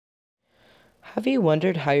Have you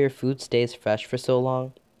wondered how your food stays fresh for so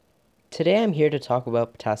long? Today I'm here to talk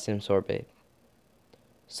about potassium sorbate.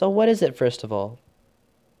 So what is it first of all?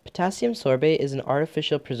 Potassium sorbate is an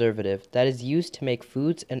artificial preservative that is used to make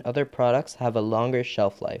foods and other products have a longer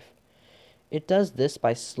shelf life. It does this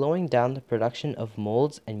by slowing down the production of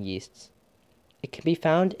molds and yeasts. It can be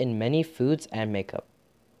found in many foods and makeup.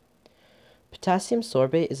 Potassium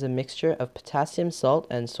sorbate is a mixture of potassium salt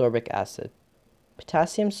and sorbic acid.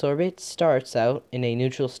 Potassium sorbate starts out in a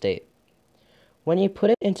neutral state. When you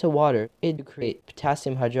put it into water, it creates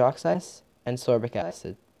potassium hydroxide and sorbic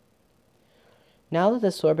acid. Now that the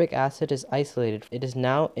sorbic acid is isolated, it is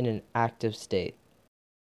now in an active state.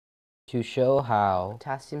 To show how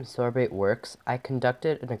potassium sorbate works, I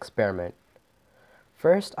conducted an experiment.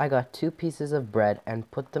 First, I got 2 pieces of bread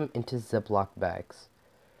and put them into Ziploc bags.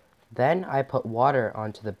 Then I put water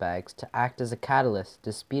onto the bags to act as a catalyst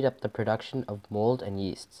to speed up the production of mold and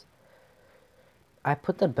yeasts. I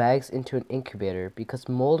put the bags into an incubator because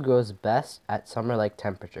mold grows best at summer-like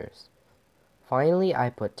temperatures. Finally,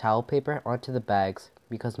 I put towel paper onto the bags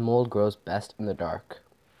because mold grows best in the dark.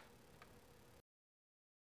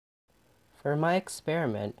 For my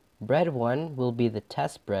experiment, bread 1 will be the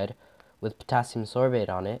test bread with potassium sorbate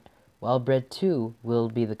on it, while bread 2 will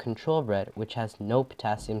be the control bread which has no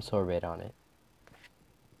potassium sorbate on it.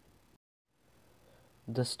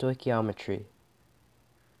 The stoichiometry.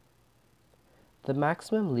 The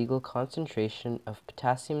maximum legal concentration of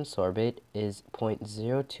potassium sorbate is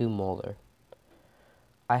 0.02 molar.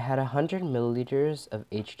 I had 100 milliliters of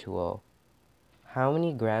H2O. How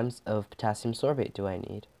many grams of potassium sorbate do I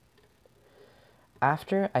need?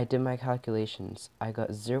 After I did my calculations, I got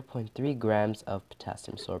 0.3 grams of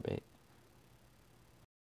potassium sorbate.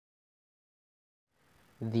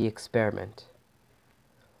 The experiment.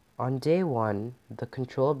 On day 1, the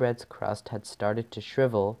control bread's crust had started to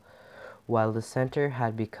shrivel while the center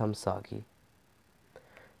had become soggy.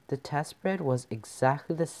 The test bread was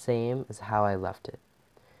exactly the same as how I left it.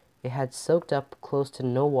 It had soaked up close to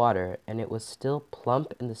no water and it was still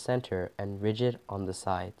plump in the center and rigid on the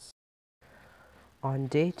sides. On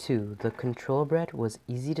day 2, the control bread was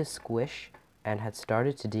easy to squish and had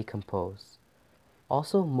started to decompose.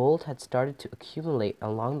 Also, mold had started to accumulate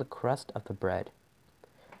along the crust of the bread.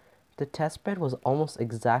 The test bread was almost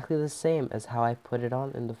exactly the same as how I put it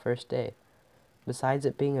on in the first day. Besides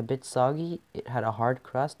it being a bit soggy, it had a hard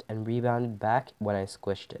crust and rebounded back when I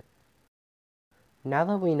squished it. Now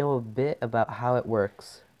that we know a bit about how it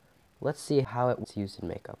works, let's see how it's used in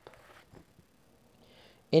makeup.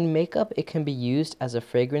 In makeup, it can be used as a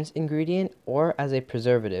fragrance ingredient or as a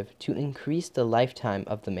preservative to increase the lifetime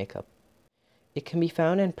of the makeup. It can be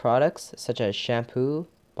found in products such as shampoo,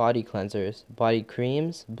 body cleansers, body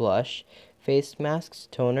creams, blush, face masks,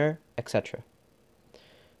 toner, etc.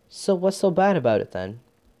 So what's so bad about it then?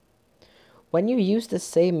 When you use the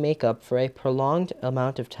same makeup for a prolonged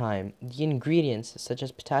amount of time, the ingredients such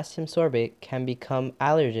as potassium sorbate can become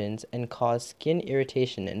allergens and cause skin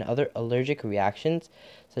irritation and other allergic reactions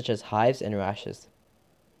such as hives and rashes.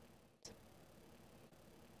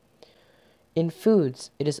 In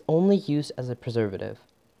foods, it is only used as a preservative.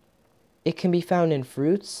 It can be found in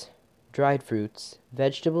fruits, dried fruits,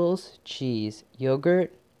 vegetables, cheese,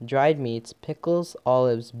 yogurt, dried meats, pickles,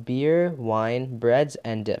 olives, beer, wine, breads,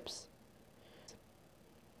 and dips.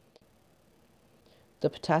 The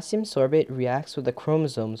potassium sorbate reacts with the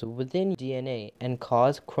chromosomes within DNA and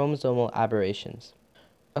cause chromosomal aberrations.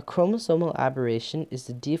 A chromosomal aberration is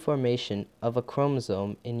the deformation of a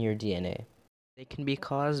chromosome in your DNA. They can be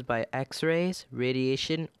caused by X-rays,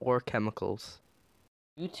 radiation, or chemicals.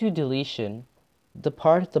 Due to deletion, the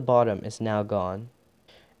part at the bottom is now gone.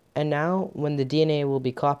 And now, when the DNA will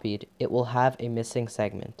be copied, it will have a missing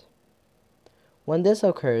segment. When this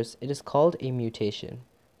occurs, it is called a mutation.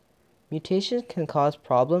 Mutations can cause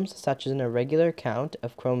problems such as an irregular count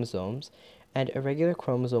of chromosomes and irregular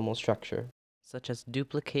chromosomal structure, such as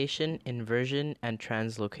duplication, inversion, and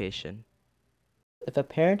translocation. If a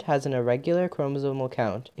parent has an irregular chromosomal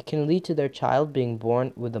count, it can lead to their child being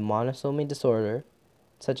born with a monosomy disorder,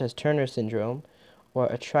 such as Turner syndrome, or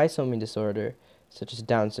a trisomy disorder, such as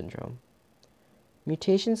Down syndrome.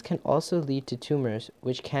 Mutations can also lead to tumors,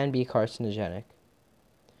 which can be carcinogenic.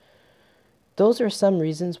 Those are some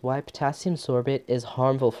reasons why potassium sorbate is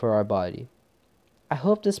harmful for our body. I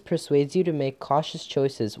hope this persuades you to make cautious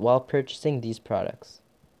choices while purchasing these products.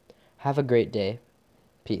 Have a great day.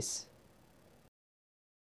 Peace.